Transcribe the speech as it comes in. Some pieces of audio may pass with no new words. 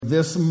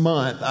this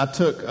month, I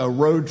took a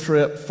road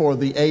trip for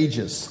the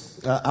ages.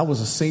 I was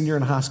a senior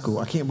in high school.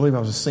 I can't believe I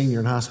was a senior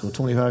in high school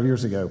 25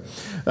 years ago.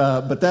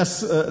 But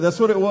that's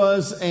what it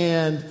was.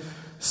 And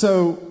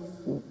so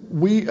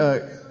we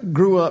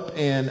grew up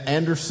in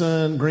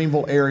Anderson,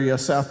 Greenville area,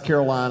 South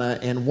Carolina.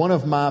 And one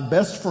of my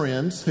best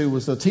friends, who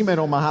was a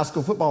teammate on my high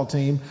school football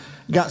team,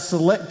 got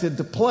selected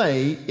to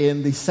play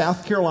in the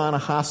South Carolina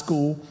high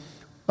school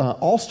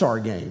all-star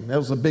game. That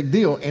was a big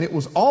deal. And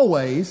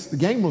the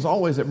game was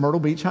always at Myrtle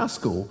Beach High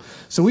School.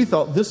 So we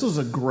thought this was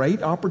a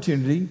great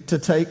opportunity to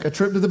take a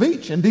trip to the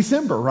beach in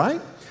December, right?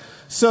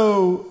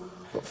 So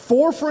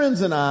 4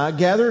 friends and I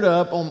gathered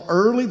up on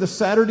early the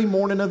Saturday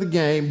morning of the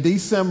game,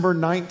 December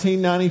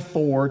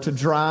 1994, to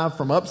drive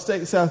from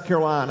upstate South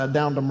Carolina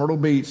down to Myrtle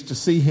Beach to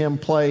see him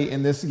play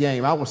in this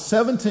game. I was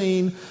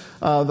 17.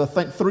 I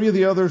think 3 of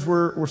the others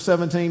were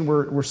 17,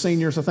 were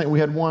seniors. I think we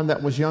had one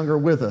that was younger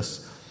with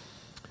us.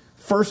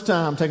 First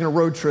time taking a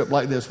road trip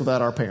like this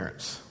without our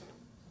parents.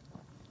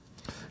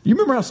 You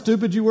remember how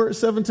stupid you were at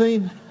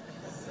 17?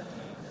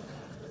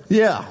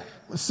 Yeah.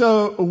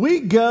 So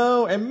we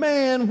go, and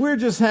man, we're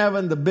just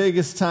having the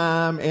biggest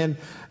time. And,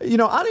 you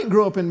know, I didn't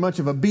grow up in much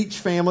of a beach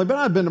family, but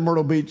I'd been to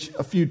Myrtle Beach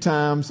a few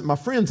times. My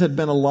friends had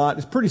been a lot.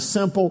 It's pretty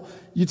simple.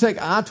 You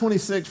take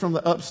I-26 from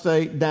the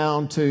upstate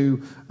down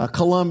to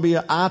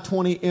Columbia.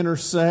 I-20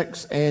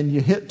 intersects, and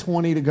you hit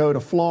 20 to go to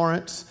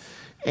Florence.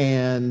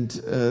 And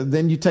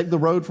then you take the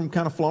road from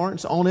kind of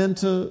Florence on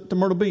into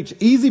Myrtle Beach.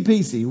 Easy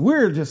peasy.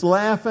 We're just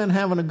laughing,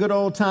 having a good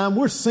old time.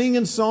 We're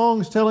singing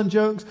songs, telling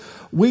jokes.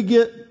 We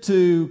get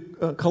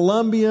to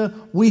Columbia.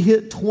 We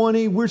hit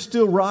 20. We're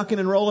still rocking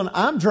and rolling.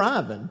 I'm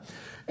driving.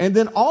 And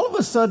then all of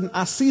a sudden,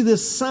 I see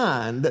this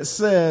sign that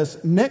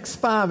says, next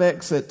 5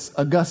 exits,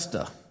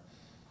 Augusta.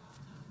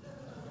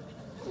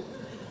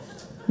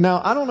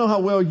 Now, I don't know how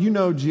well you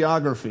know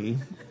geography,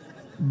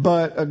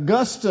 but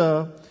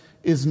Augusta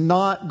is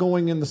not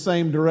going in the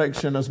same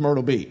direction as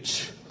Myrtle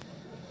Beach.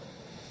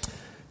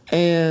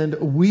 And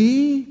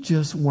we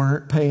just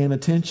weren't paying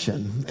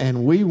attention.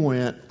 And we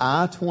went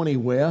I-20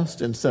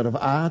 west instead of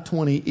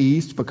I-20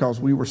 east because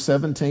we were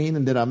 17.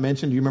 And did I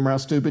mention, do you remember how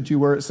stupid you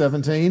were at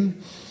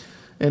 17?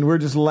 And we're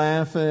just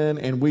laughing,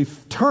 and we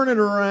turn it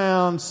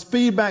around,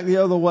 speed back the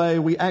other way.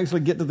 We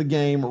actually get to the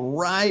game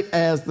right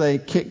as they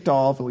kicked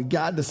off, and we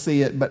got to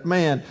see it. But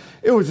man,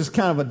 it was just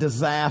kind of a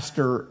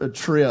disaster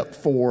trip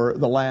for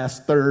the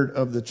last third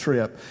of the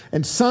trip.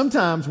 And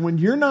sometimes when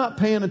you're not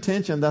paying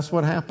attention, that's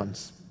what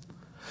happens.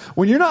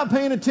 When you're not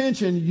paying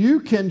attention,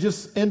 you can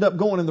just end up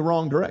going in the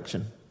wrong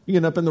direction. You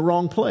end up in the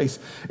wrong place.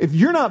 If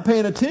you're not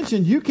paying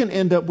attention, you can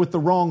end up with the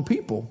wrong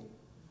people.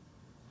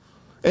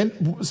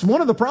 And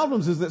one of the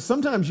problems is that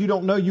sometimes you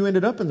don't know you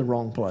ended up in the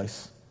wrong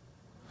place.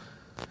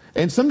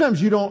 And sometimes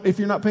you don't, if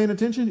you're not paying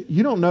attention,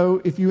 you don't know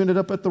if you ended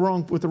up with the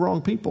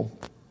wrong people.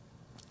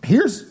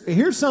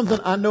 Here's something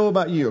I know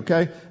about you,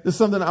 okay? This is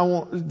something I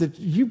want, that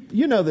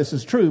you know this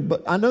is true,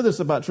 but I know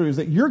this about true, is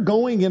that you're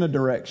going in a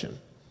direction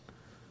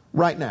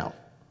right now.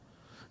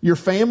 Your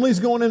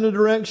family's going in a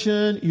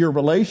direction. Your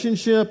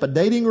relationship, a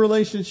dating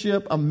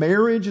relationship, a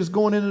marriage is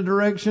going in a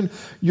direction.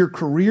 Your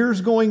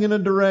career's going in a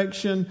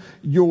direction.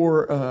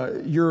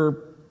 Your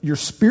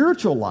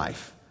spiritual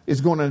life is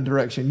going in a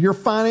direction. Your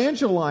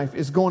financial life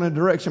is going in a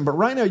direction. But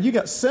right now, you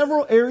got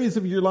several areas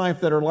of your life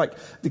that are like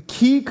the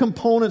key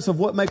components of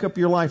what make up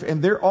your life,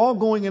 and they're all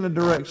going in a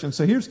direction.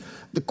 So here's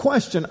the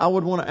question I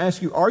would want to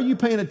ask you. Are you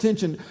paying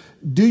attention?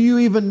 Do you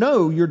even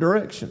know your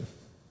direction?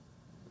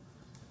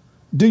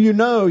 Do you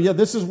know,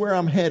 this is where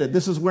I'm headed.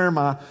 This is where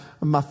my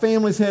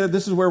family's headed.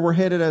 This is where we're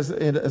headed as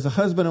a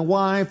husband and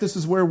wife. This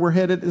is where we're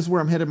headed. This is where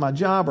I'm headed in my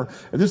job. Or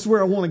this is where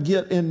I want to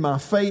get in my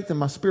faith and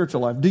my spiritual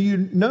life. Do you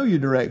know your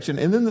direction?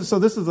 And then,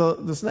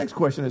 this next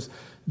question is,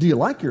 do you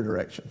like your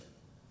direction?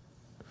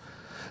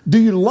 Do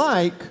you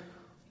like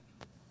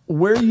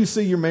where you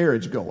see your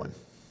marriage going?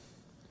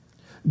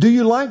 Do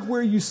you like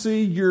where you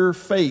see your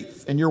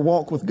faith and your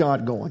walk with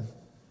God going?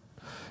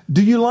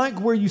 Do you like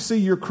where you see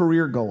your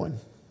career going?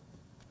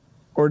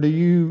 Or do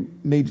you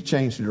need to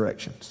change the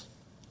directions?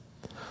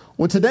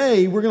 Well,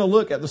 today we're going to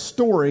look at the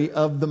story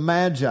of the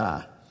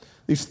Magi,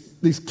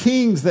 these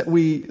kings that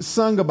we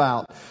sung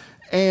about.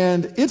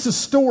 And it's a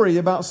story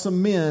about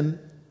some men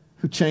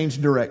who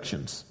changed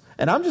directions.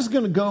 And I'm just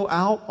going to go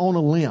out on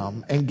a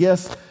limb and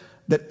guess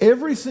that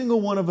every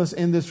single one of us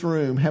in this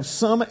room have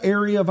some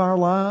area of our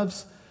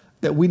lives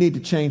that we need to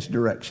change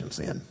directions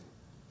in.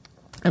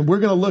 And we're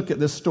going to look at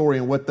this story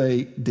and what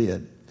they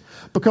did.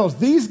 Because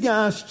these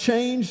guys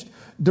changed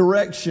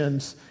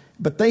directions,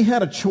 but they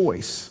had a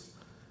choice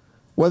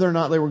whether or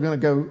not they were going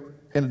to go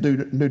in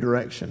a new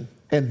direction.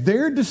 And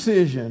their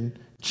decision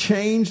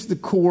changed the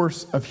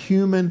course of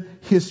human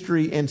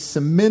history and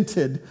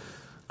cemented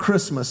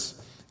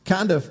Christmas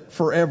kind of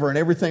forever and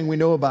everything we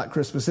know about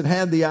Christmas. It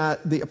had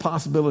the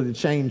possibility to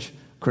change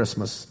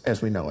Christmas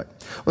as we know it.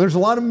 Well, there's a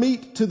lot of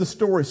meat to the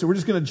story, so we're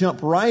just going to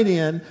jump right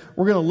in.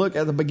 We're going to look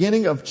at the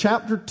beginning of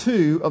chapter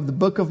 2 of the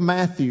book of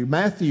Matthew.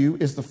 Matthew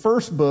is the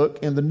first book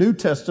in the New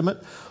Testament,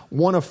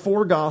 one of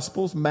 4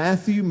 Gospels,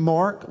 Matthew,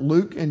 Mark,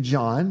 Luke, and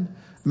John.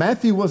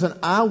 Matthew was an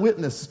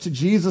eyewitness to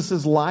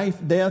Jesus' life,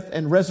 death,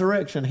 and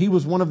resurrection. He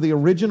was one of the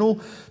original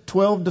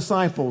 12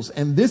 disciples,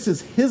 and this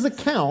is his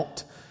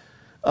account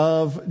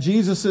of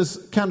Jesus'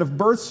 kind of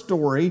birth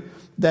story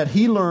that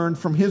he learned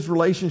from his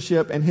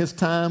relationship and his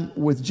time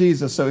with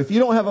Jesus. So if you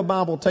don't have a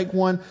Bible, take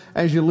one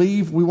as you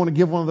leave. We want to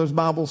give one of those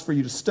Bibles for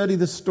you to study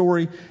this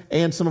story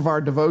and some of our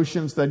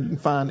devotions that you can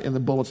find in the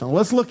bulletin.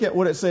 Let's look at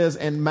what it says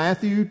in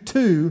Matthew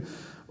 2,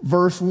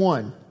 verse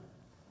 1.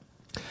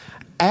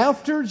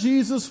 After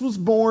Jesus was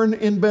born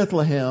in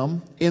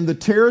Bethlehem, in the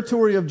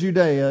territory of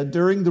Judea,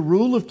 during the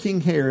rule of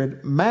King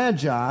Herod,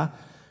 Magi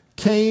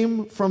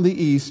came from the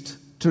east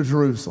to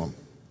Jerusalem.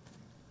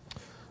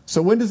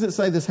 So when does it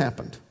say this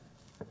happened?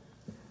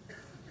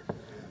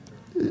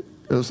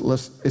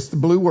 It's the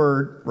blue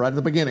word right at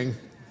the beginning.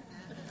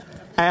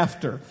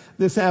 After.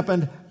 This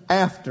happened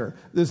after.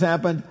 This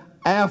happened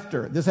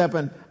after. This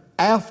happened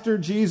after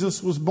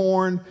Jesus was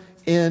born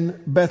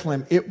in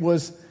Bethlehem. It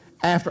was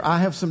after. I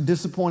have some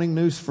disappointing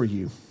news for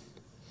you.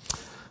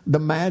 The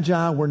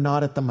Magi were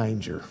not at the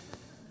manger.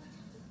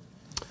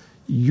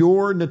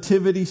 Your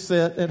nativity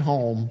set at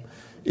home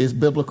is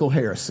biblical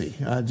heresy.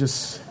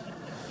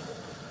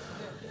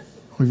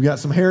 We've got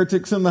some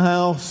heretics in the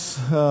house.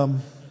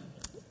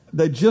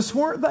 They just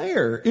weren't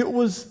there.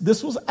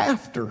 This was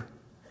after.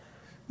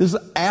 This is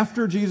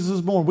after Jesus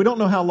was born. We don't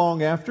know how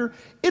long after.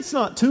 It's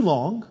not too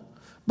long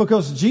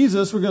because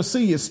Jesus, we're going to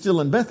see, is still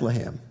in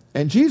Bethlehem.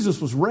 And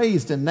Jesus was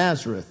raised in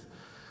Nazareth.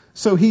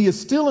 So he is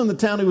still in the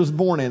town he was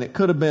born in. It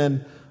could have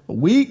been a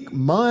week,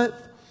 month,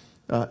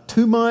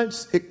 2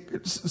 months.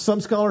 Some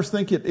scholars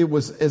think it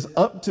was as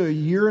up to a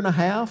year and a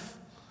half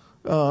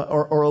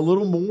or a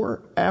little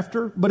more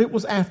after. But it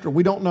was after.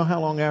 We don't know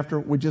how long after.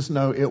 We just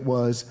know it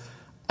was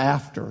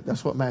after.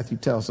 That's what Matthew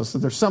tells us. So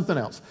there's something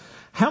else.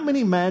 How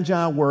many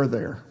Magi were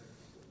there?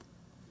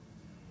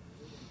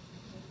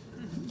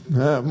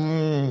 How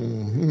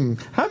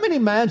many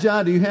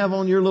Magi do you have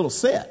on your little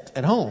set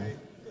at home?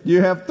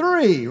 You have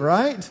 3,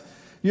 right?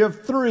 You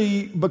have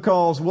 3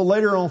 because we'll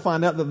later on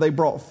find out that they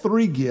brought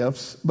 3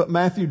 gifts, but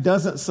Matthew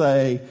doesn't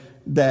say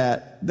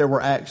that there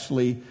were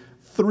actually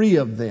 3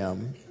 of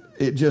them.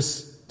 It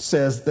just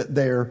says that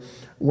there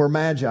were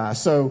Magi.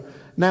 So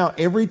now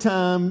every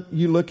time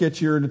you look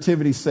at your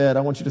nativity set,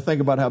 I want you to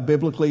think about how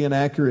biblically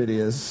inaccurate it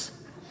is.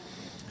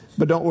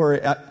 But don't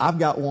worry, I've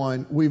got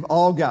one. We've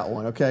all got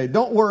one, okay?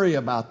 Don't worry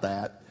about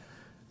that.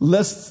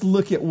 Let's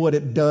look at what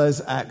it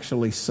does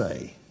actually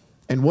say.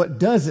 And what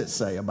does it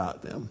say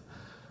about them?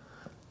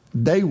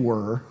 They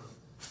were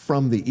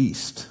from the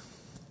east.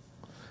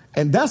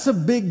 And that's a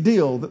big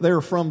deal that they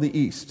were from the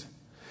east.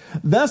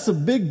 That's a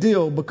big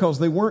deal because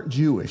they weren't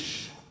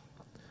Jewish.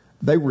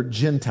 They were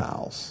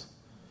Gentiles.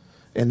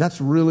 And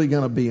that's really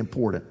going to be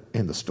important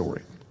in the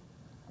story.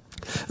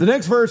 The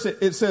next verse,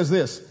 it says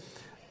this.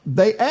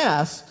 They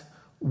asked,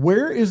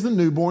 where is the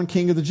newborn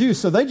king of the Jews?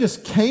 So they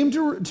just came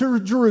to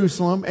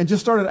Jerusalem and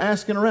just started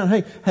asking around,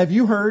 hey, have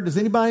you heard? Does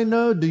anybody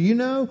know? Do you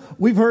know?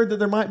 We've heard that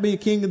there might be a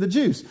king of the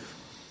Jews.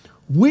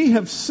 We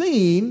have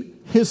seen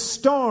his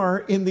star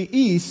in the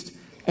east,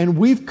 and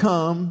we've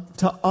come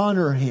to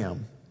honor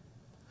him.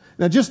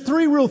 Now, just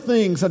 3 real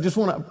things I just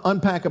want to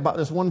unpack about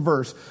this one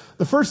verse.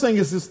 The first thing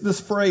is this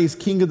phrase,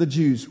 king of the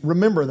Jews.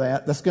 Remember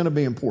that. That's going to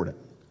be important.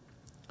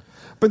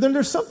 But then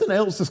there's something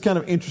else that's kind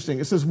of interesting.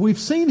 It says, we've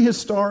seen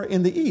his star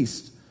in the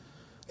east.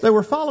 They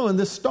were following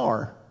this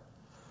star.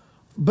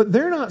 But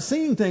they're not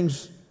seeing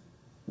things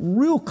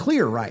real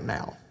clear right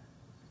now.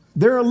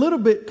 They're a little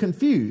bit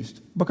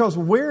confused because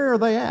where are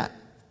they at?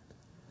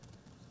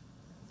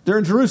 They're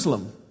in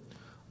Jerusalem.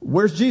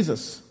 Where's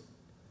Jesus?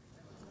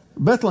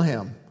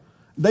 Bethlehem.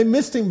 They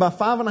missed him by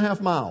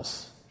 5.5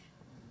 miles.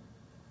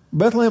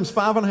 Bethlehem's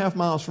 5.5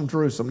 miles from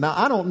Jerusalem. Now,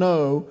 I don't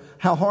know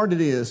how hard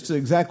it is to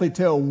exactly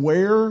tell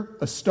where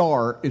a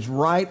star is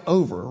right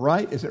over,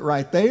 right? Is it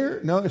right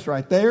there? No, it's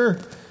right there.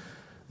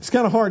 It's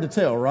kind of hard to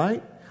tell,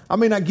 right? I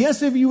mean, I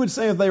guess if you would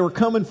say if they were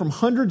coming from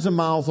hundreds of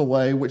miles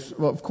away, which,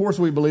 well, of course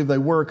we believe they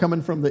were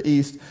coming from the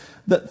east,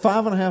 that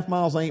 5.5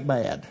 miles ain't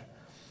bad.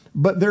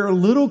 But they're a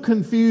little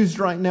confused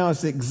right now as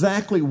to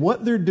exactly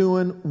what they're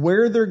doing,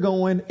 where they're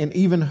going, and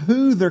even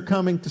who they're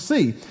coming to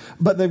see.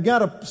 But they've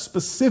got a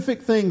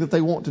specific thing that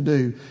they want to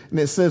do, and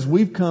it says,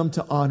 we've come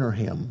to honor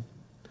him.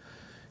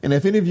 And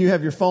if any of you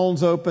have your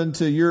phones open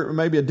to your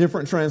maybe a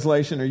different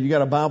translation, or you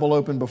got a Bible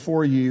open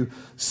before you,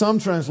 some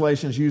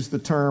translations use the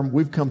term,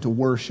 we've come to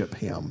worship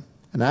him.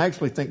 And I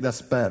actually think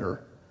that's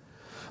better.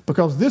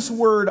 Because this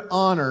word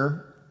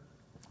honor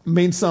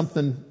means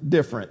something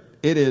different.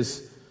 It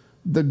is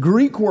the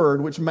Greek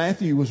word, which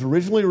Matthew was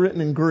originally written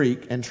in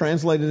Greek and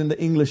translated into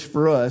English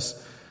for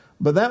us,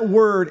 but that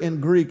word in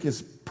Greek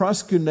is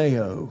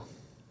proskuneo.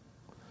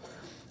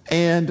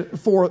 And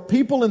for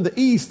people in the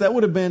East, that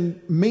would have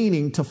been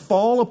meaning to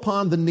fall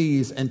upon the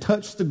knees and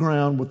touch the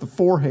ground with the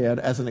forehead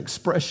as an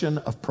expression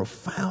of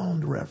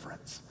profound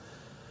reverence.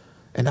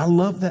 And I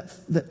love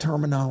that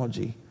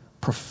terminology,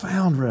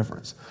 profound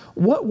reverence.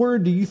 What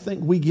word do you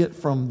think we get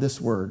from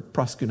this word,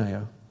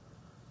 proskuneo?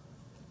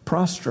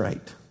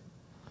 Prostrate.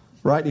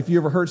 Right? If you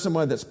ever heard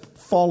somebody that's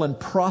fallen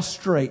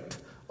prostrate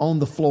on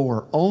the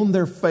floor, on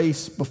their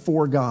face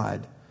before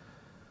God.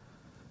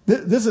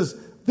 This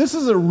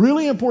is a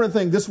really important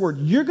thing, this word.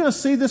 You're going to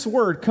see this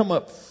word come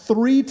up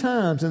 3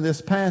 times in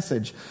this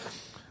passage.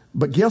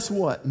 But guess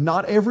what?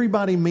 Not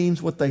everybody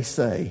means what they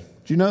say.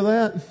 Do you know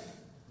that?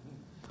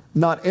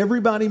 Not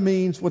everybody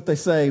means what they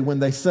say when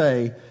they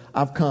say,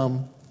 I've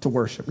come to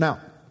worship. Now,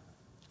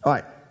 all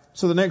right,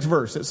 so the next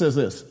verse, it says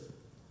this.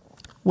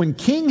 When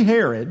King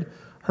Herod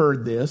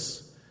heard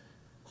this,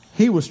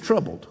 he was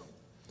troubled.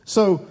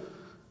 So,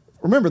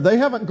 remember, they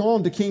haven't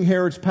gone to King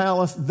Herod's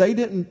palace. They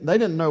didn't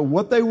know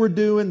what they were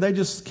doing. They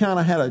just kind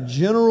of had a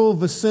general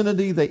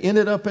vicinity. They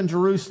ended up in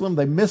Jerusalem.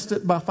 They missed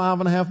it by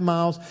 5.5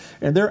 miles,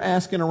 and they're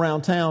asking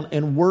around town.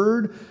 And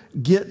word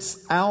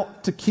gets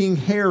out to King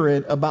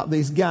Herod about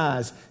these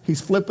guys.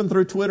 He's flipping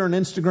through Twitter and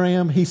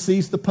Instagram. He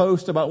sees the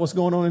post about what's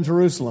going on in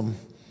Jerusalem.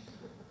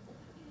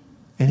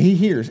 And he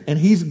hears, and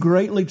he's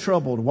greatly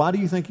troubled. Why do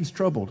you think he's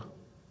troubled?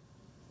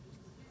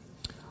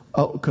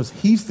 Oh, because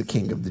he's the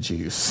king of the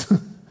Jews.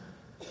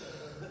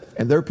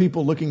 And there are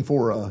people looking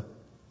for a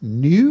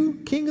new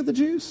king of the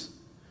Jews?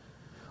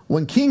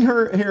 When King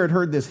Herod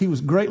heard this, he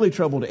was greatly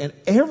troubled, and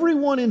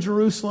everyone in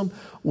Jerusalem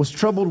was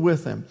troubled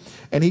with him.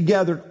 And he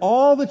gathered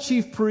all the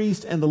chief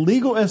priests and the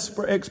legal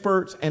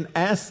experts and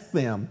asked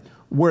them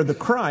where the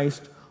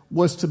Christ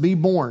was to be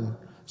born.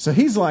 So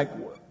he's like,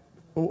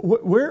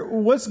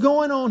 what's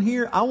going on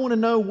here? I want to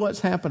know what's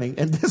happening.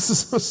 And this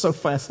is so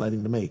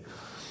fascinating to me.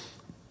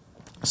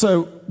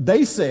 So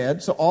they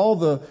said,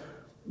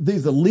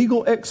 these are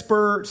legal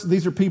experts.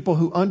 These are people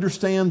who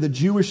understand the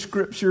Jewish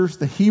scriptures,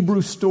 the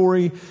Hebrew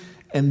story.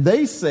 And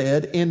they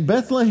said, in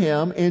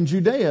Bethlehem in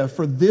Judea,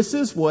 for this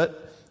is what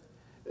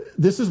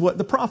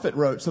the prophet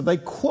wrote. So they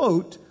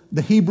quote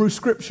the Hebrew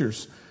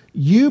scriptures.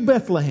 You,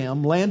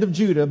 Bethlehem, land of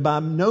Judah, by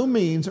no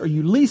means are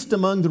you least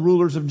among the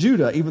rulers of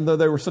Judah, even though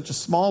they were such a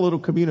small little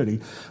community,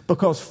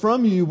 because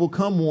from you will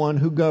come one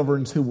who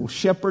governs, who will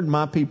shepherd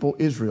my people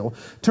Israel.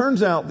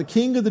 Turns out the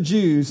king of the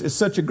Jews is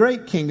such a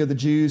great king of the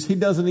Jews, he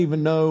doesn't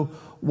even know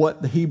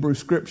what the Hebrew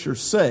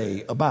scriptures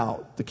say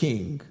about the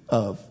king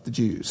of the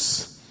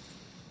Jews.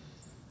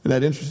 Isn't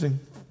that interesting?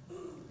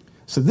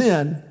 So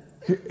then,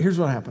 here's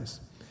what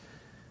happens.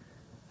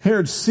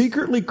 Herod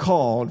secretly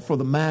called for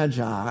the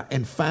Magi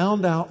and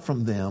found out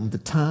from them the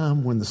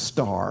time when the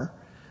star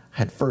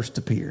had first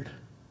appeared.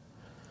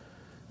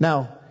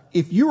 Now,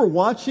 if you were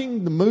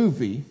watching the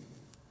movie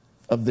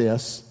of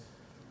this,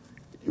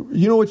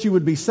 you know what you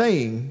would be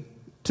saying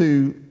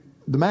to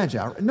the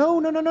Magi?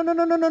 No,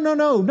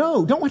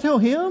 don't tell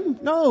him.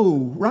 No,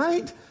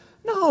 right?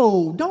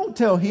 No, don't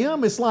tell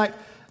him. It's like,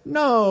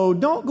 no,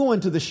 don't go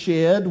into the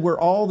shed where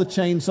all the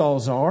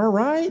chainsaws are,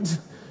 right?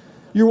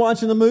 You're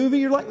watching the movie,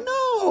 you're like,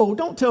 no,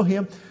 don't tell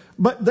him.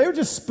 But they're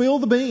just spill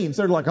the beans.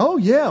 They're like, oh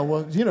yeah,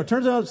 well,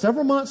 turns out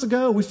several months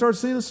ago we started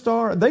seeing a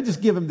star. They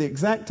just give him the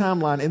exact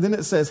timeline. And then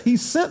it says he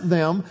sent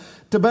them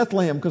to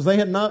Bethlehem because they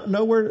had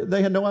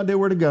no idea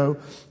where to go,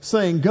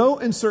 saying, go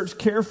and search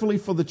carefully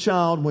for the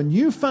child. When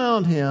you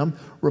found him,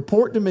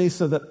 report to me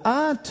so that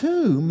I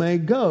too may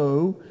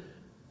go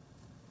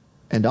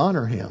and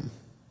honor him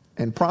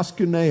and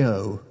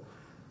proskuneo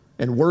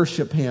and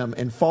worship him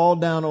and fall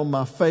down on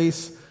my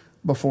face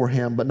before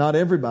him. But not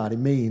everybody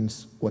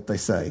means what they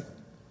say.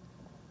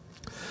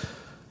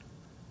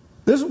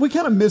 We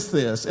kind of miss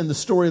this in the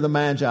story of the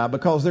Magi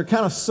because they're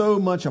kind of so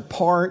much a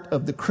part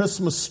of the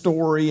Christmas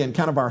story and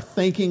kind of our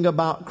thinking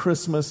about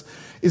Christmas,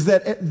 is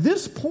that at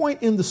this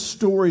point in the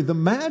story, the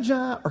Magi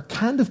are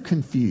kind of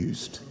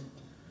confused.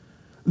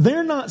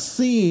 They're not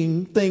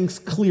seeing things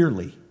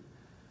clearly.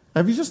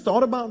 Have you just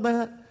thought about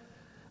that?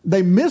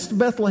 They missed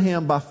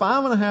Bethlehem by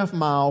 5.5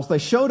 miles. They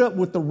showed up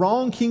with the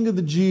wrong king of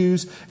the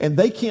Jews, and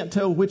they can't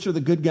tell which are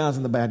the good guys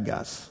and the bad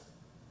guys.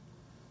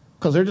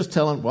 Because they're just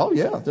telling, well,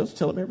 yeah, they'll just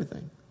tell them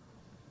everything.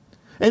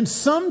 And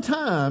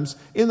sometimes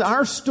in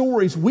our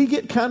stories, we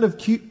get kind of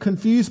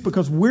confused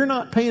because we're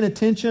not paying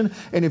attention.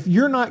 And if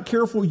you're not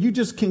careful, you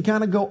just can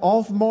kind of go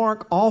off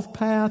mark, off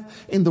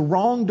path in the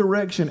wrong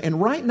direction.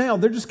 And right now,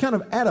 they're just kind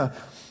of at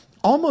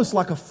almost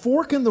like a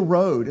fork in the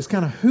road. It's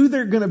kind of who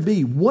they're going to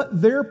be,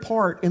 what their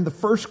part in the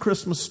first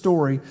Christmas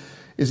story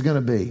is going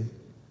to be.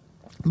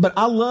 But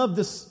I love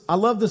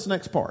this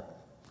next part.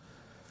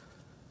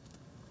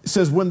 It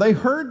says, when they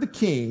heard the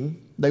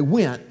king, they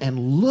went and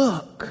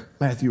look,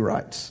 Matthew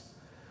writes,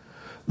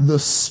 the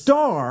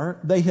star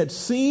they had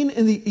seen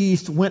in the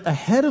east went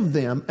ahead of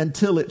them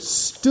until it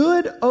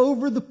stood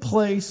over the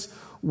place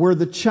where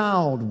the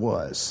child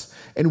was.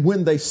 And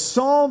when they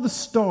saw the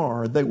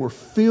star, they were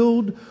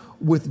filled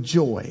with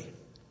joy.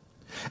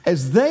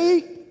 As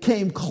they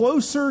came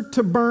closer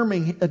to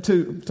Bethlehem,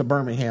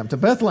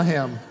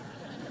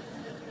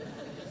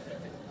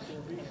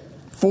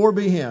 for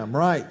Behem,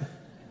 right?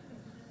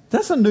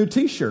 That's a new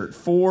T-shirt,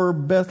 for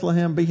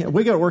Bethlehem Behem.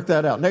 We got to work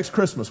that out. Next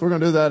Christmas, we're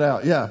going to do that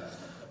out. Yeah.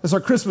 That's our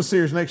Christmas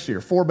series next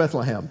year, for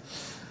Bethlehem.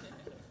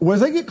 Well,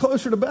 as they get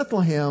closer to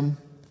Bethlehem,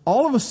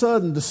 all of a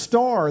sudden, the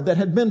star that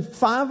had been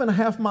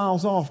 5.5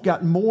 miles off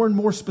got more and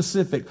more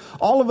specific.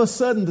 All of a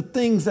sudden, the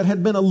things that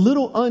had been a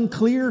little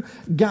unclear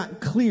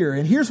got clear.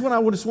 And here's what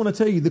I just want to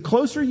tell you. The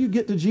closer you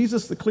get to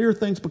Jesus, the clearer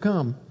things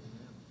become.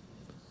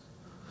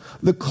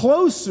 The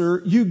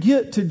closer you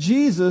get to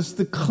Jesus,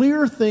 the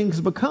clearer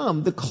things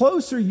become. The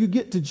closer you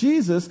get to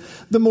Jesus,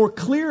 the more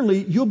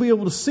clearly you'll be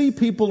able to see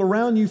people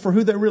around you for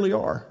who they really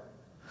are.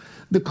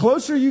 The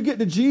closer you get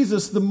to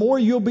Jesus, the more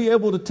you'll be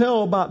able to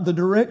tell about the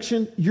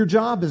direction your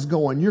job is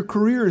going, your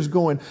career is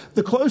going.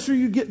 The closer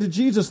you get to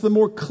Jesus, the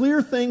more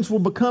clear things will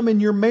become in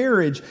your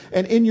marriage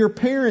and in your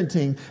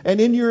parenting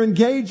and in your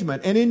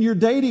engagement and in your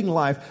dating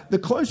life. The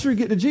closer you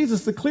get to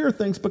Jesus, the clearer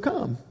things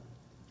become.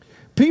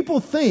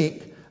 People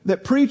think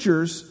that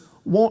preachers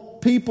want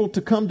people to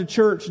come to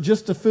church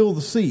just to fill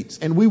the seats.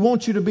 And we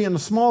want you to be in a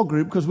small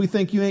group because we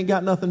think you ain't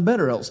got nothing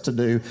better else to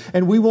do.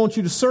 And we want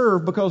you to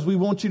serve because we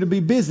want you to be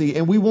busy.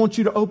 And we want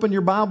you to open your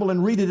Bible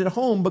and read it at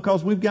home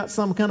because we've got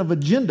some kind of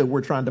agenda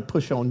we're trying to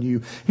push on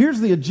you. Here's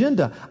the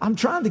agenda. I'm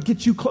trying to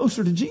get you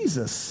closer to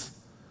Jesus.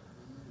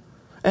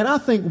 And I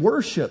think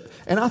worship,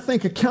 and I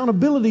think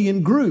accountability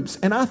in groups,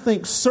 and I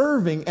think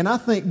serving, and I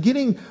think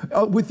getting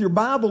with your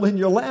Bible in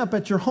your lap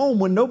at your home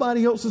when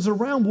nobody else is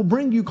around will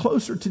bring you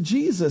closer to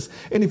Jesus.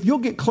 And if you'll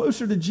get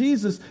closer to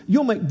Jesus,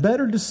 you'll make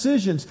better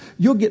decisions,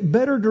 you'll get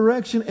better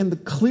direction, and the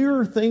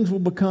clearer things will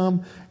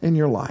become in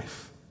your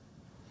life.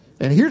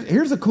 And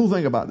here's the cool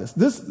thing about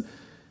this.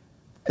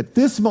 At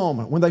this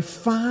moment, when they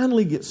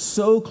finally get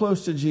so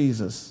close to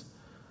Jesus,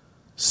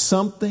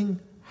 something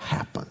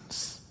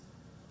happens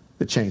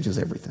that changes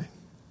everything.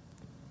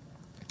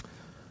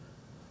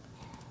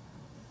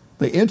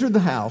 They entered the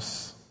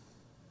house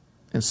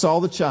and saw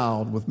the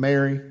child with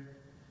Mary,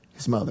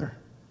 his mother.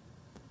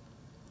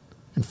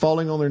 And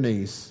falling on their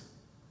knees,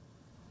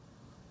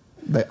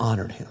 they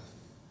honored him.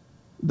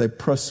 They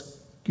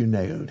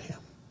proskuneoed him.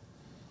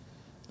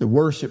 They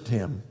worshiped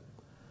him.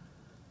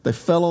 They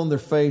fell on their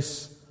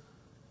face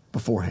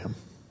before him.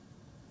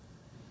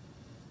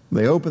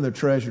 They opened their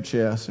treasure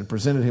chest and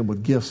presented him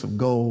with gifts of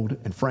gold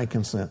and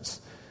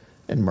frankincense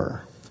and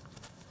myrrh.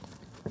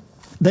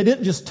 They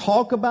didn't just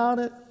talk about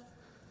it.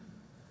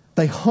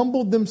 They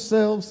humbled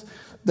themselves.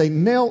 They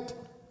knelt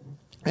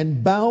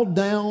and bowed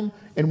down.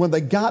 And when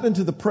they got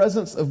into the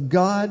presence of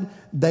God,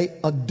 they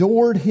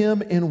adored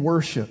him in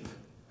worship.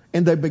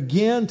 And they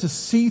began to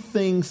see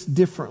things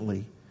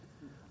differently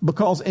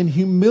because in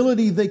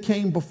humility they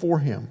came before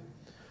him.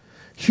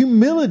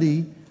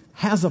 Humility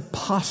has a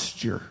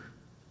posture.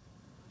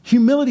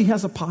 Humility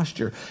has a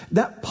posture.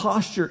 That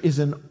posture is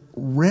an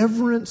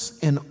reverence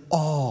and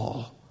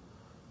awe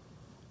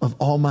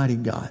of Almighty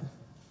God.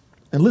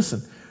 And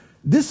listen,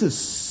 this is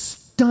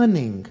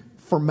stunning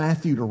for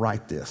Matthew to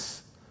write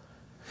this.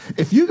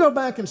 If you go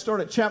back and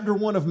start at chapter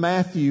 1 of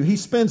Matthew, he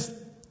spends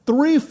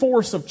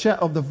 3/4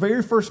 of the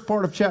very first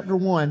part of chapter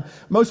 1.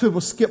 Most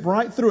people skip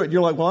right through it.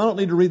 You're like, well, I don't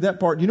need to read that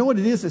part. You know what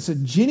it is? It's a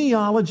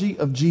genealogy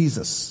of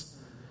Jesus.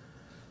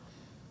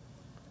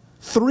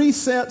 3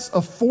 sets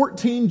of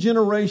 14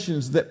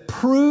 generations that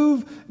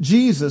prove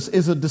Jesus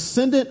is a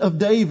descendant of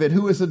David,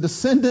 who is a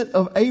descendant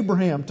of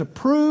Abraham, to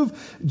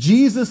prove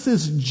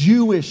Jesus'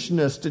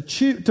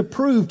 Jewishness, to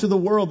prove to the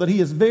world that he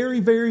is very,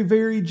 very,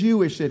 very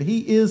Jewish, that he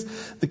is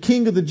the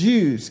King of the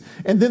Jews.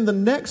 And then the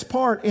next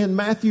part in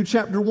Matthew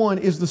chapter 1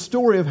 is the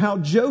story of how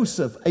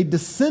Joseph, a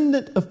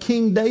descendant of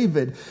King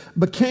David,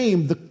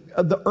 became the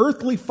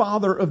earthly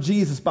father of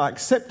Jesus by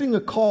accepting a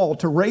call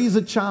to raise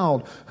a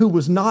child who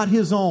was not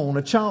his own,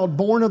 a child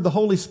born of the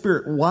Holy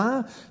Spirit.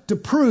 Why? To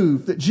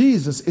prove that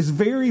Jesus is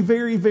very,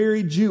 very,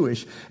 very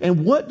Jewish.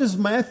 And what does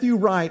Matthew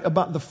write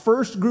about the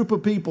first group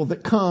of people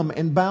that come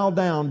and bow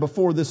down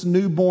before this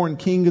newborn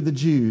King of the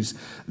Jews?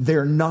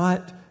 They're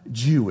not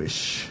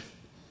Jewish.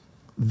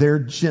 They're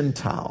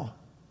Gentile.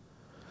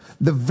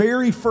 The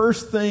very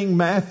first thing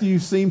Matthew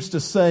seems to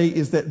say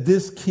is that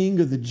this King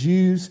of the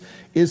Jews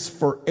is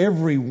for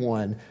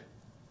everyone.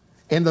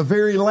 And the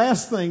very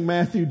last thing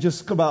Matthew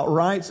just about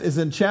writes is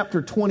in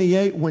chapter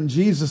 28 when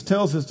Jesus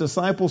tells his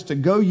disciples to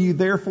go ye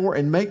therefore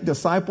and make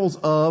disciples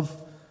of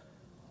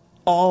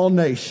all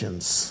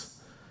nations.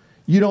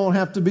 You don't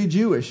have to be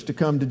Jewish to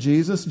come to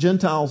Jesus.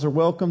 Gentiles are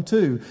welcome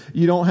too.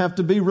 You don't have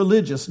to be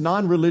religious.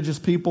 Non-religious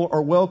people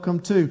are welcome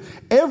too.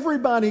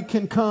 Everybody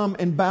can come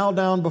and bow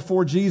down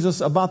before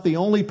Jesus. About the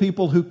only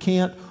people who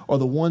can't are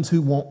the ones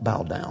who won't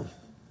bow down.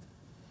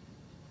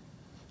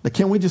 Now,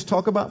 can we just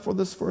talk about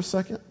this for a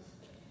second?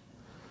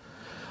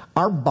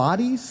 Our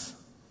bodies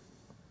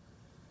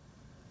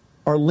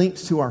are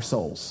linked to our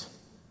souls.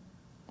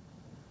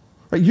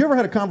 Right, you ever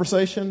had a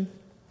conversation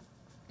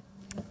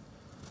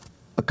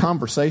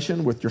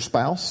with your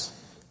spouse,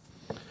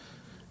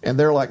 and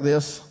they're like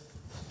this,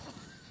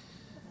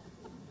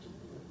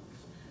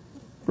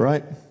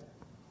 right?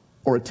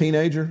 Or a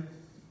teenager,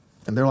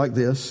 and they're like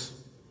this,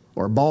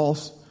 or a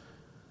boss,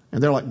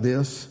 and they're like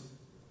this.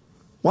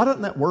 Why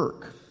doesn't that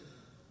work?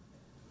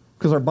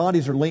 Because our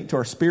bodies are linked to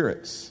our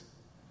spirits,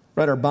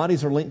 right? Our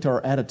bodies are linked to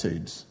our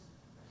attitudes.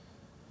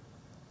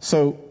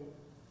 So,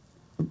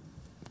 let's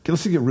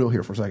just get real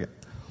here for a second.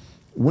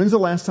 When's the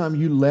last time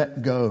you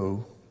let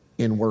go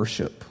in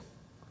worship,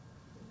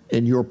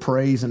 in your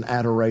praise and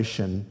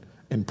adoration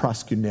and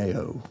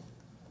proskuneo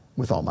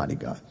with Almighty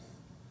God?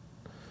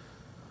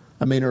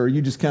 I mean, or are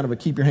you just kind of a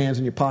keep your hands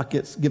in your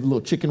pockets, give a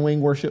little chicken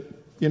wing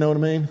worship? You know what I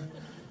mean?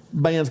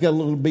 Band's got a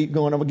little beat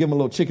going. I'm going to give them a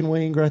little chicken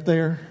wing right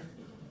there.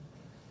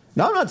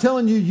 Now, I'm not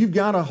telling you you've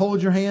got to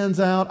hold your hands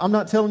out. I'm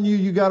not telling you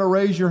you got to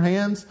raise your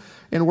hands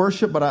in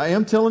worship, but I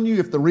am telling you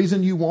if the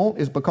reason you won't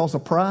is because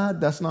of pride,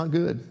 that's not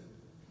good.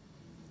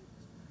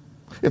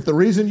 If the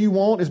reason you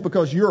won't is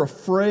because you're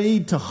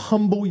afraid to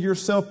humble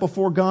yourself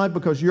before God,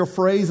 because you're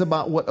afraid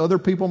about what other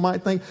people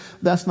might think,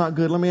 that's not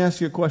good. Let me ask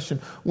you a question.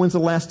 When's the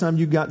last time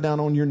you got down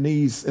on your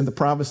knees in the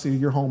privacy of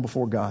your home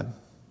before God?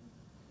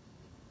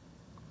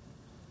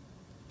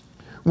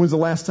 When's the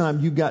last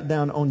time you got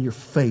down on your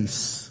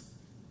face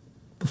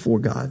before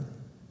God?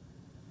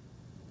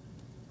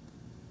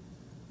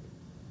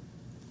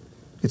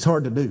 It's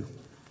hard to do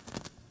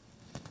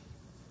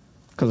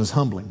because it's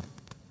humbling,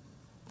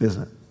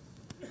 isn't it?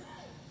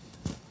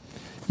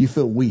 You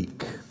feel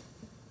weak.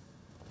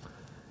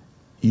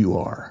 You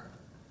are.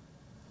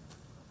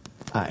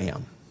 I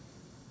am.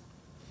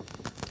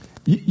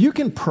 You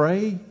can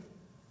pray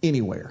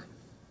anywhere,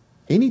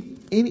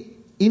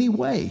 any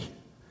way.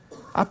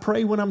 I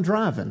pray when I'm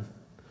driving.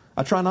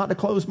 I try not to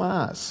close my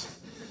eyes.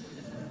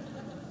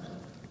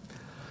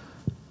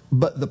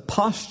 But the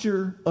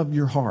posture of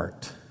your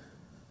heart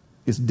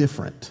is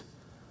different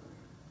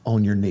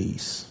on your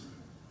knees,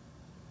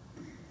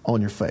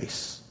 on your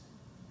face.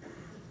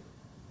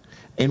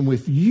 And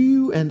if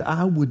you and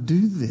I would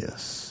do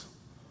this,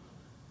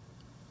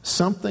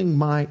 something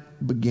might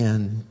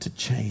begin to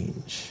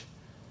change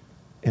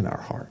in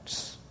our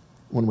hearts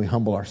when we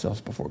humble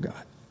ourselves before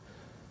God.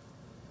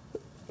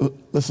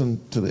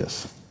 Listen to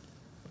this.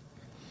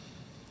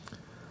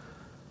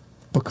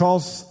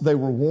 Because they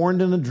were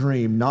warned in a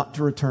dream not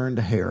to return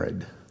to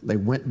Herod, they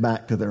went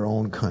back to their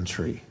own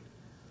country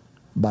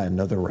by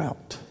another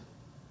route.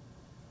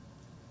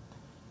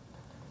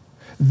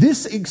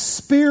 This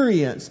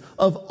experience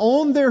of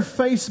on their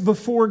face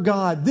before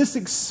God, this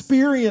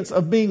experience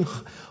of being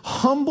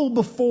humble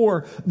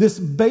before this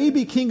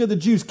baby king of the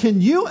Jews. Can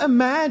you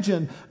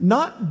imagine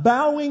not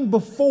bowing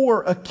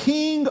before a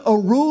king, a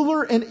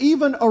ruler, and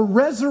even a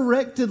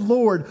resurrected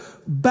Lord,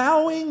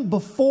 bowing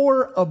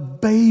before a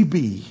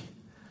baby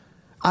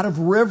out of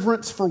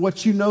reverence for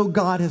what you know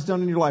God has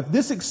done in your life?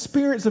 This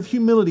experience of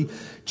humility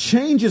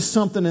changes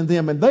something in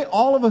them, and they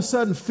all of a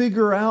sudden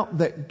figure out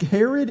that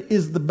Herod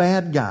is the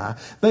bad guy.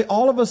 They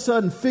all of a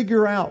sudden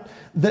figure out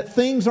that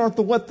things aren't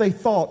what they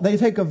thought. They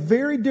take a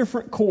very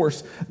different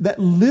course that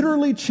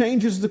literally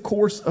changes the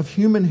course of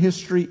human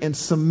history and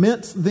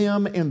cements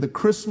them in the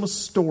Christmas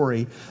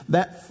story,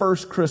 that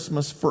first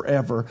Christmas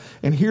forever.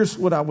 And here's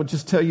what I would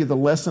just tell you the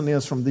lesson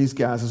is from these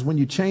guys, is when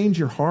you change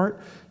your heart,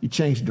 you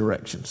change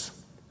directions.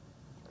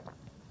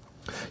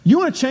 You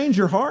want to change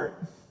your heart?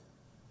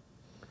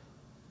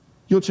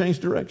 You'll change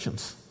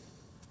directions.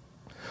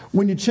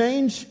 When you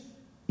change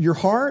your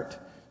heart,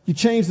 you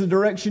change the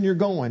direction you're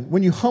going.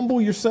 When you humble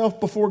yourself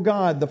before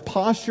God, the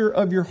posture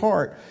of your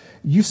heart,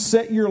 you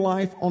set your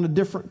life on a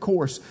different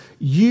course.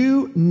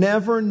 You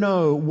never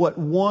know what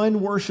one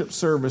worship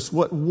service,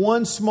 what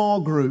one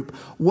small group,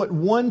 what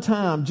one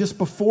time just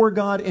before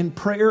God in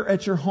prayer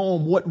at your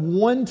home, what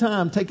one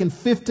time taking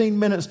 15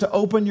 minutes to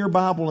open your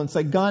Bible and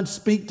say, God,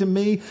 speak to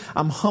me.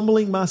 I'm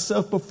humbling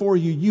myself before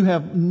you. You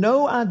have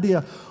no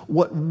idea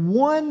what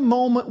one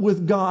moment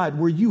with God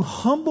where you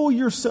humble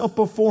yourself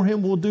before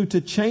Him will do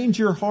to change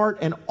your heart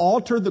and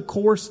alter the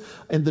course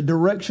and the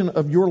direction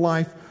of your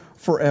life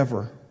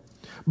forever.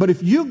 But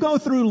if you go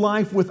through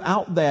life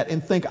without that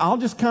and think, I'll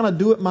just kind of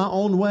do it my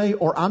own way,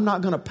 or I'm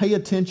not going to pay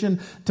attention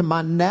to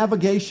my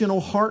navigational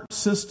heart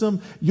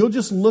system, you'll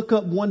just look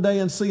up one day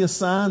and see a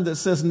sign that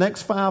says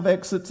next 5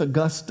 exits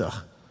Augusta.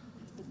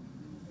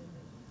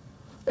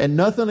 And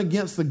nothing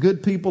against the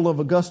good people of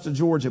Augusta,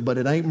 Georgia, but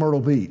it ain't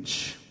Myrtle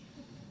Beach.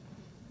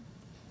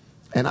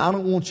 And I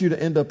don't want you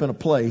to end up in a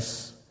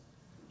place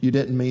you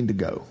didn't mean to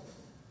go.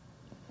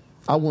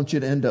 I want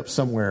you to end up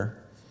somewhere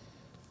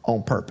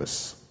on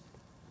purpose.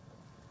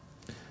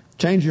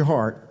 Change your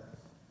heart,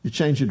 you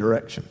change your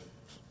direction.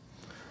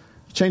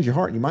 You change your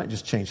heart, you might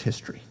just change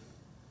history.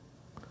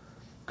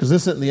 Because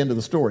this isn't the end of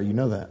the story, you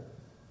know that.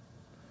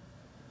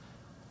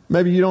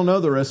 Maybe you don't know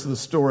the rest of the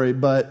story,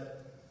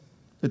 but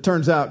it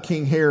turns out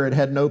King Herod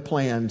had no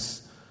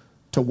plans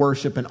to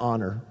worship and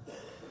honor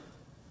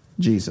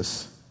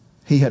Jesus.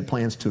 He had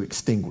plans to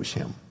extinguish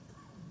him.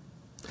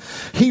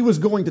 He was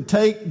going to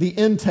take the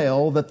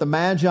intel that the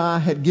Magi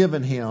had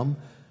given him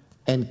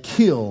and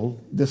kill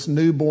this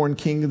newborn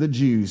king of the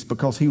Jews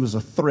because he was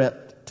a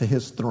threat to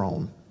his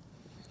throne.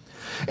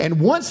 And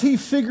once he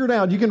figured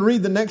out, you can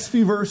read the next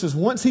few verses,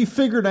 once he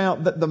figured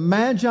out that the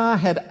Magi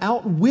had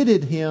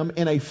outwitted him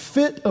in a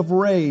fit of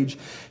rage,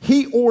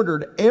 he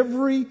ordered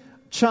every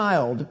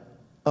child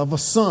of a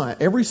son,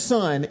 every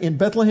son in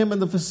Bethlehem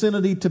and the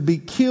vicinity to be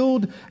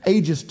killed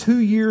ages 2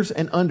 years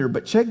and under.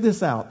 But check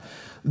this out.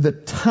 The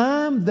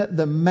time that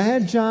the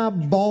Magi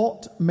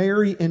bought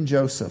Mary and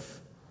Joseph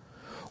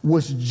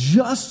was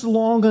just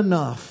long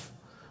enough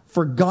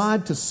for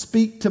God to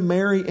speak to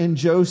Mary and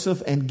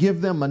Joseph and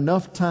give them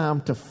enough time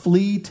to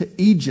flee to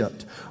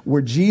Egypt,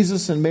 where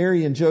Jesus and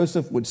Mary and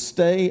Joseph would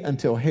stay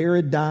until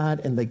Herod died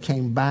and they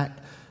came back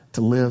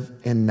to live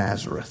in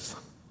Nazareth.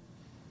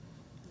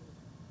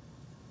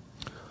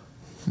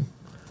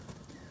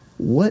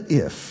 What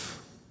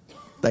if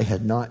they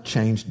had not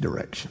changed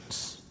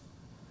directions?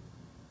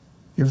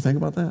 You ever think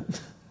about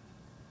that?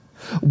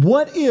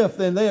 What if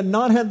then they had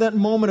not had that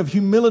moment of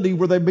humility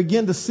where they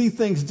begin to see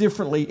things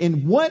differently?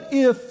 And what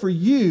if for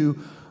you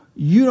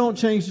don't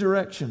change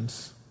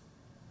directions?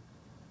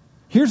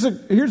 Here's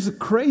the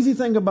crazy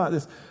thing about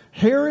this.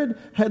 Herod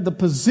had the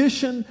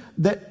position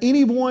that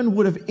anyone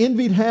would have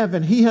envied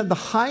having. He had the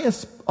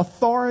highest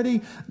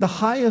authority, the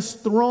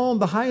highest throne,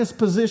 the highest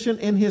position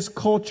in his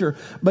culture.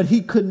 But he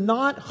could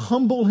not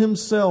humble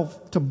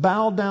himself to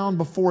bow down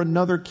before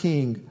another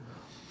king.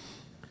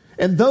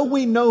 And though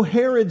we know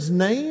Herod's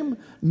name,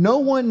 no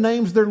one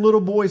names their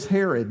little boys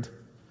Herod.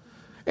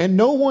 And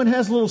no one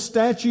has little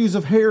statues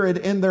of Herod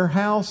in their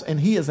house, and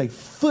he is a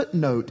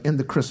footnote in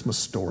the Christmas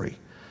story.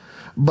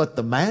 But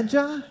the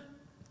Magi,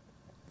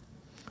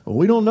 well,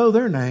 we don't know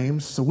their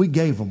names, so we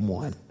gave them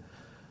one.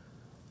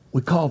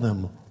 We call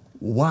them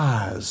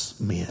wise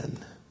men.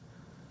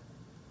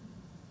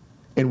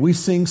 And we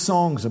sing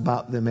songs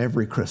about them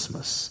every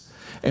Christmas.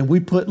 And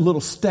we put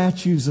little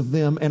statues of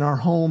them in our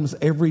homes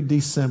every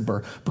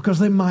December because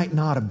they might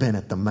not have been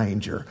at the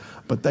manger,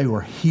 but they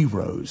were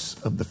heroes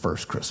of the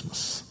first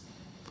Christmas.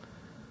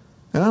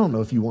 And I don't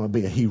know if you want to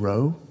be a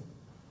hero,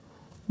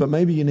 but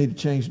maybe you need to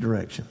change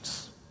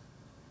directions.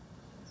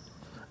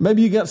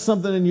 Maybe you got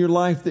something in your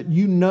life that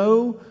you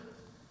know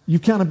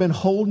you've kind of been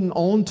holding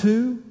on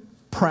to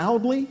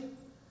proudly.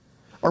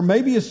 Or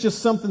maybe it's just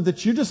something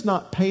that you're just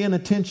not paying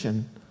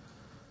attention.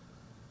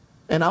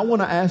 And I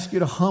want to ask you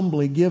to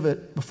humbly give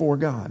it before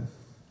God,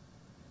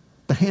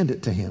 to hand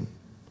it to Him,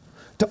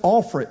 to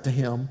offer it to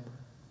Him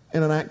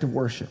in an act of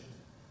worship.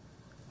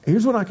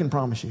 Here's what I can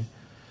promise you.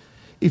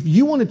 If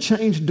you want to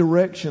change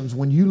directions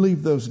when you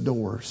leave those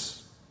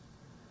doors,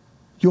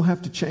 you'll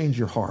have to change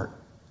your heart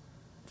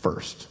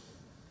first.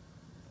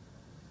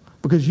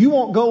 Because you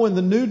won't go in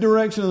the new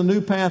direction, the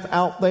new path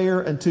out there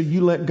until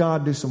you let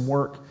God do some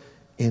work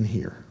in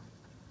here.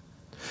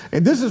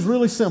 And this is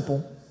really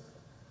simple.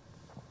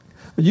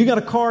 But you got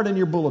a card in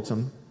your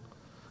bulletin,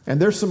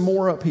 and there's some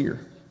more up here.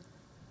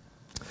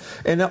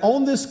 And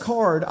on this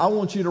card, I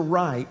want you to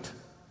write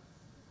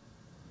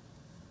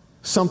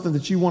something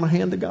that you want to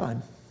hand to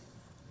God.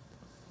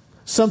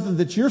 Something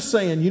that you're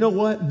saying, you know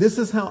what? This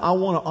is how I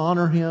want to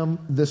honor Him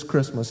this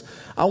Christmas.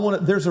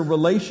 There's a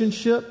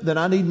relationship that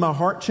I need my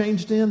heart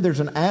changed in.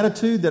 There's an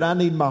attitude that I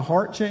need my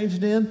heart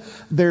changed in.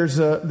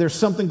 There's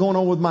something going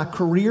on with my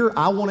career.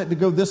 I want it to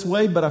go this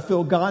way, but I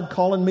feel God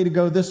calling me to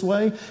go this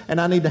way.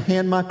 And I need to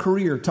hand my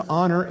career to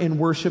honor and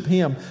worship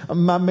Him.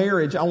 My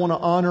marriage, I want to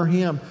honor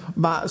Him.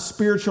 My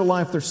spiritual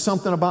life, there's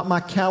something about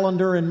my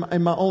calendar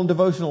and my own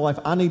devotional life.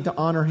 I need to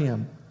honor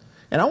Him.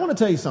 And I want to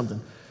tell you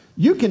something.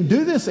 You can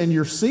do this in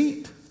your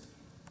seat,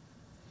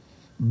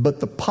 but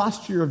the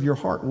posture of your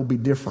heart will be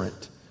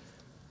different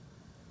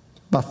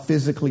by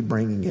physically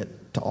bringing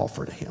it to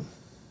offer to Him.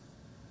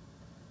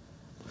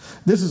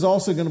 This is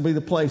also going to be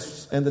the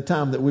place and the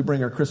time that we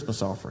bring our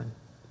Christmas offering.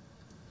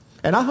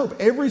 And I hope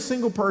every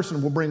single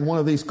person will bring one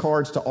of these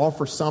cards to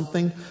offer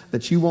something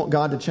that you want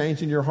God to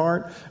change in your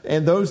heart,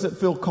 and those that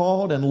feel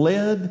called and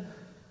led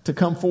to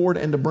come forward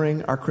and to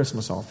bring our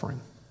Christmas offering.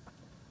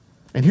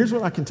 And here's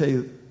what I can tell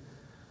you.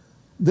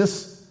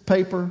 This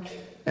paper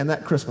and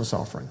that Christmas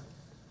offering,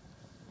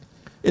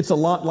 it's a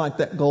lot like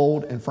that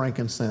gold and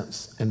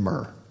frankincense and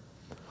myrrh.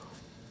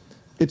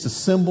 It's a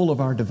symbol of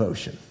our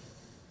devotion.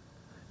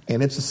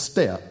 And it's a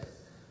step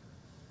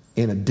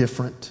in a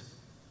different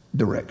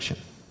direction.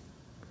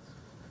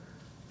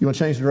 You want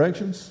to change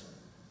directions?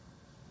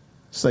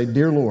 Say,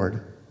 Dear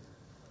Lord,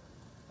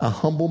 I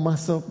humble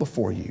myself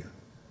before You.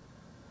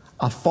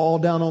 I fall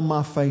down on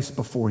my face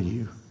before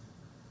You.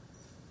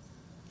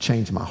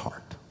 Change my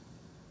heart.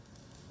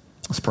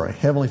 Let's pray.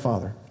 Heavenly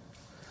Father,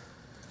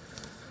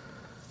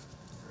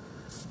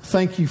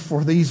 thank You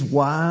for these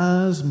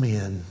wise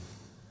men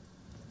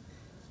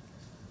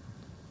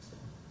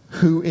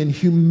who in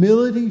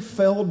humility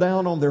fell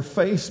down on their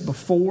face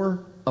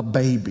before a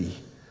baby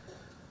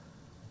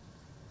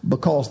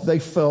because they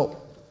felt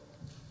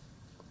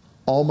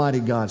Almighty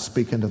God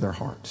speak into their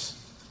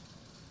hearts.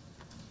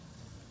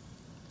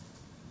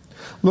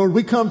 Lord,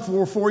 we come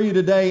before You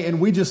today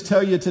and we just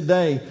tell You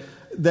today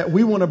that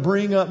we want to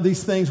bring up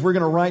these things. We're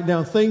going to write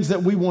down things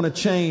that we want to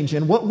change.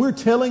 And what we're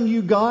telling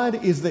You,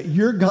 God, is that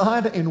You're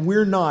God and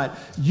we're not.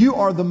 You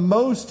are the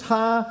Most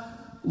High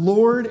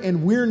Lord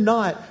and we're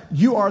not.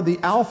 You are the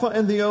Alpha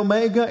and the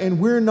Omega and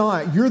we're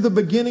not. You're the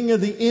beginning of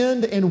the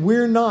end and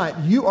we're not.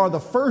 You are the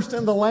first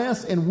and the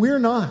last and we're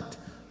not.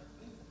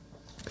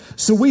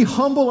 So we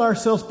humble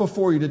ourselves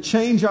before You to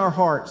change our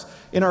hearts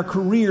in our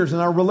careers, in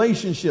our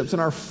relationships, in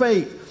our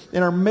faith,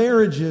 in our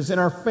marriages, in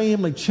our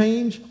family.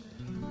 Change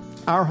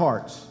our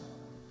hearts,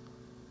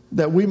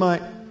 that we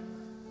might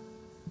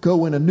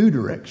go in a new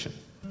direction,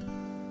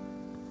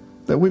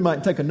 that we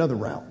might take another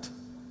route.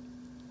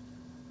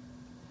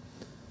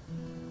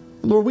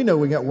 Lord, we know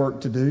we got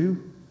work to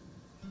do,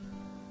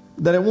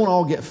 that it won't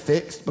all get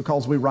fixed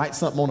because we write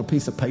something on a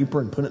piece of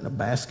paper and put it in a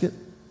basket.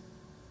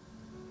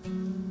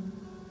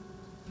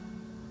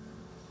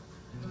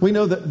 We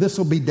know that this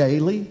will be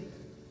daily,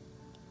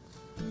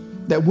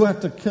 that we'll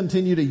have to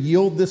continue to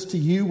yield this to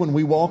you when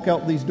we walk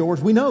out these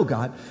doors. We know,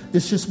 God,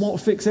 this just won't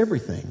fix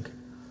everything.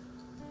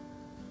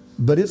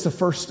 But it's a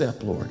first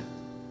step, Lord.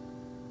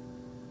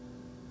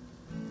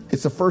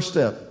 It's a first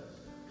step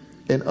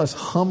in us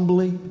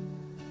humbly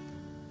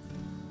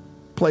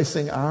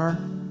placing our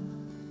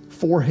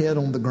forehead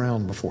on the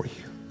ground before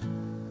you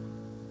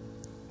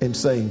and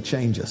saying,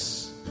 change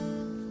us.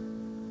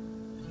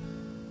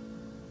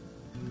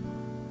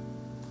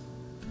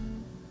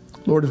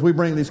 Lord, as we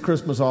bring these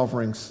Christmas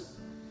offerings,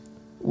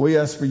 we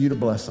ask for you to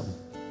bless them.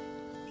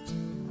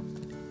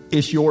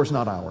 It's yours,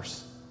 not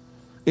ours.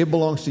 It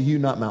belongs to you,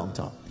 not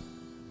Mountaintop.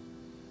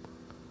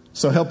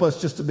 So help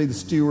us just to be the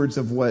stewards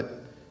of what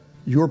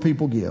your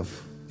people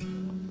give,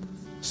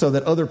 so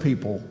that other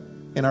people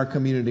in our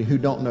community who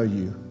don't know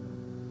you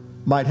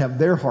might have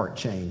their heart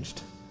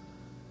changed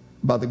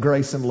by the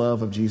grace and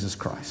love of Jesus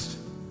Christ.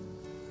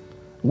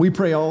 We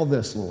pray all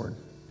this, Lord,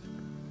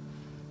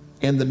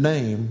 in the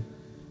name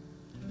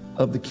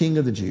of the King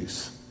of the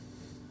Jews,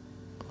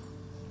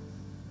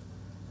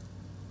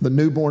 the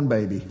newborn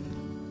baby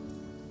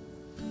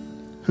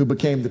who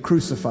became the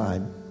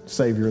crucified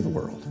Savior of the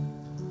world,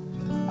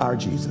 our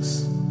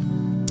Jesus.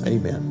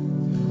 Amen.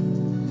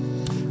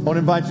 I want to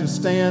invite you to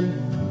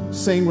stand,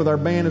 sing with our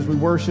band as we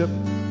worship,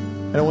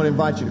 and I want to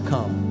invite you to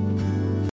come.